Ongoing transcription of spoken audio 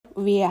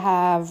we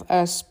have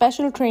a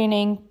special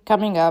training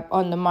coming up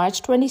on the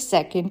March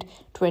 22nd,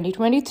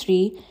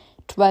 2023,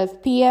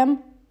 12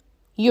 p.m.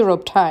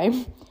 Europe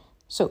time,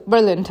 so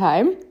Berlin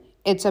time.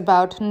 It's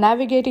about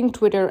navigating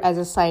Twitter as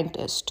a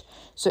scientist.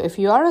 So if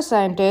you are a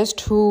scientist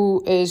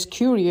who is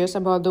curious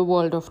about the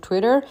world of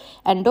Twitter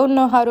and don't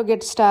know how to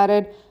get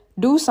started,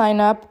 do sign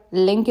up.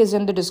 Link is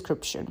in the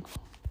description.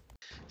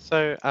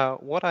 So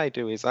what I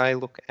do is I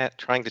look at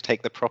trying to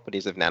take the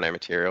properties of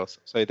nanomaterials.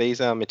 So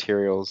these are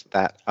materials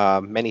that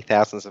are many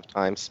thousands of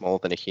times smaller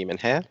than a human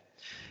hair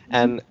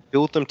and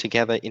build them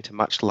together into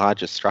much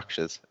larger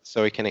structures.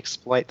 So we can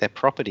exploit their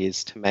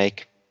properties to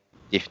make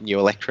new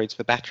electrodes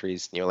for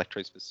batteries, new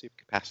electrodes for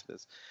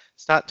supercapacitors,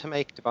 start to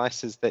make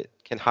devices that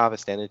can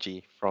harvest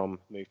energy from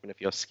movement of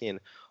your skin,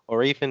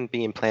 or even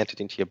be implanted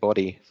into your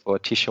body for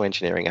tissue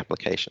engineering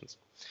applications.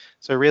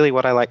 So really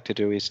what I like to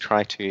do is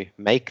try to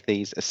make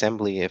these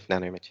assembly of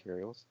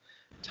nanomaterials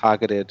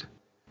targeted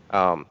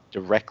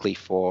directly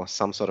for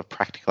some sort of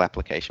practical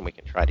application we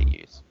can try to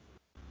use.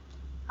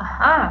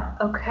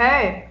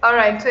 Okay. All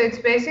right. So it's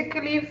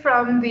basically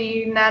from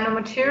the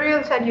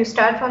nanomaterial side, you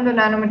start from the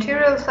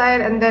nanomaterial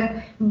side and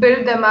then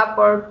build them up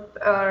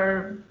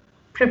or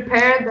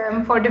prepare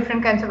them for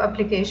different kinds of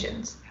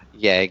applications.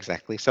 Yeah,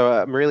 exactly. So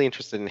I'm really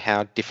interested in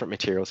how different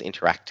materials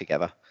interact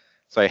together.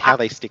 So how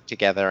they stick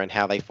together and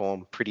how they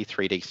form pretty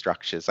 3D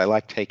structures. I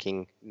like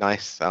taking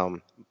nice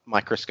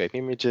microscope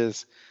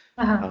images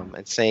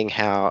and seeing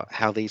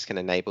how these can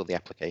enable the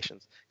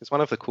applications. Because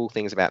one of the cool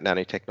things about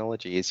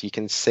nanotechnology is you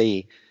can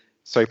see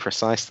so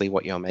precisely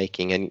what you're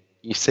making, and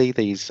you see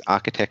these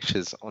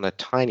architectures on a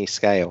tiny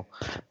scale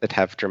that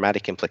have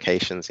dramatic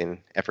implications in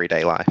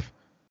everyday life.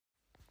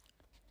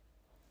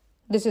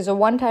 This is a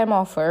one-time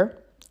offer.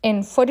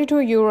 In 42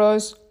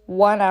 euros,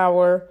 1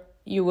 hour,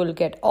 you will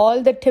get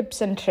all the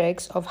tips and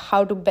tricks of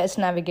how to best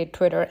navigate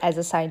Twitter as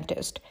a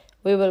scientist.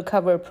 We will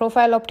cover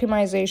profile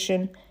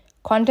optimization,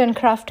 content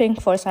crafting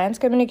for science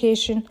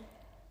communication,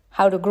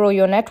 how to grow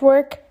your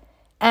network,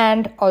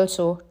 and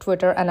also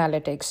Twitter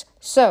analytics.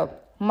 So,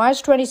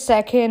 March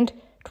 22nd,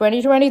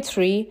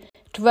 2023,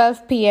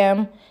 12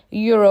 p.m.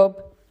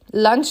 Europe,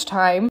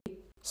 lunchtime.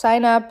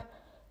 Sign up,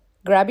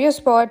 grab your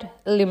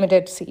spot,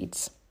 limited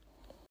seats.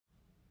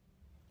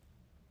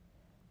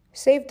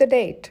 Save the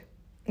date.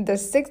 The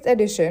 6th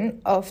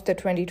edition of the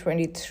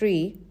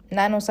 2023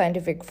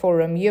 Nanoscientific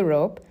Forum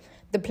Europe,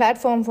 the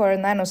platform for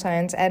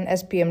nanoscience and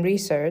SPM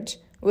research,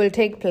 will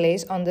take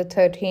place on the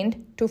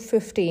 13th to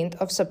 15th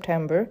of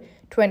September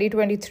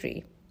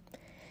 2023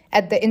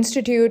 at the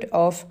Institute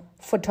of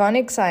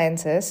Photonic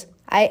Sciences,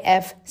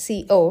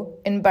 IFCO,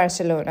 in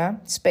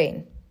Barcelona,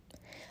 Spain.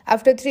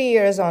 After 3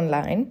 years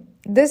online,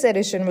 this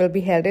edition will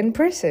be held in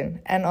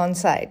person and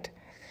on-site.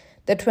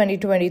 The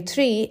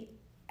 2023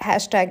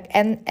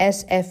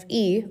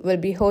 #NSFE will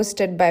be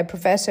hosted by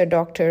Professor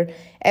Dr.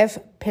 F.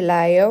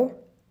 Pelayo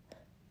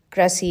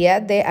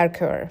Gracia de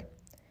Arcur,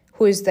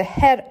 who is the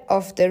head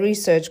of the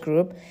research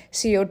group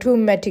CO2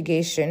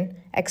 Mitigation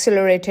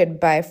Accelerated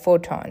by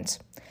Photons.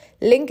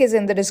 Link is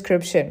in the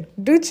description.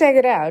 Do check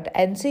it out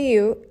and see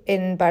you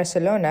in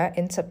Barcelona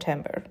in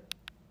September.